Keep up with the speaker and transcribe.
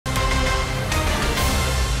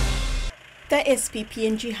The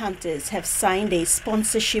SPPNG Hunters have signed a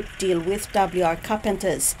sponsorship deal with WR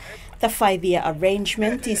Carpenters. The 5-year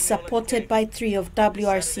arrangement is supported by 3 of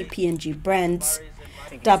WRC PNG brands.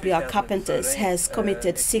 WR Carpenters has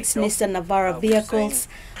committed 6 Nissan Navara vehicles,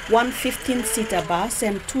 1 15-seater bus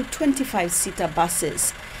and 2 25-seater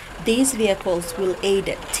buses. These vehicles will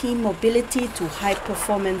aid team mobility to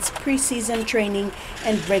high-performance pre-season training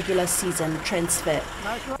and regular season transfer.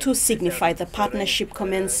 To signify the partnership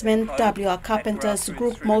commencement, WR Carpenters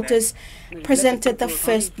Group Motors presented the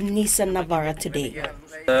first Nissan Navara today.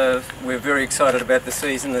 We're very excited about the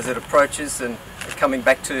season as it approaches and coming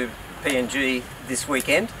back to PNG this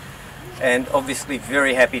weekend, and obviously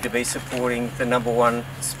very happy to be supporting the #1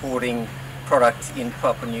 sporting product in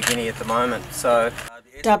Papua New Guinea at the moment.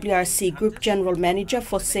 WRC Group General Manager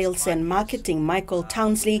for Sales and Marketing Michael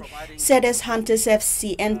Townsley said as Hunters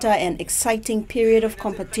FC enter an exciting period of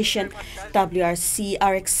competition, WRC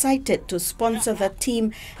are excited to sponsor the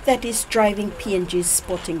team that is driving PNG's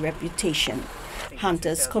sporting reputation.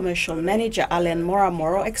 Hunters Commercial Manager Alan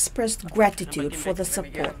Moramoro expressed gratitude for the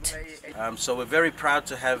support. So we're very proud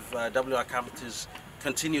to have WR Carpenters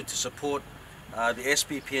continue to support the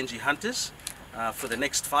SPPNG Hunters for the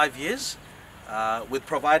next 5 years. With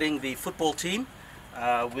providing the football team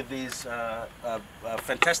with these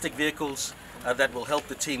fantastic vehicles that will help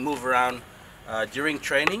the team move around during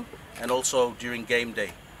training and also during game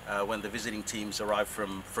day when the visiting teams arrive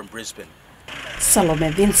from Brisbane. Salome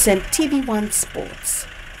Vincent, TV1 Sports.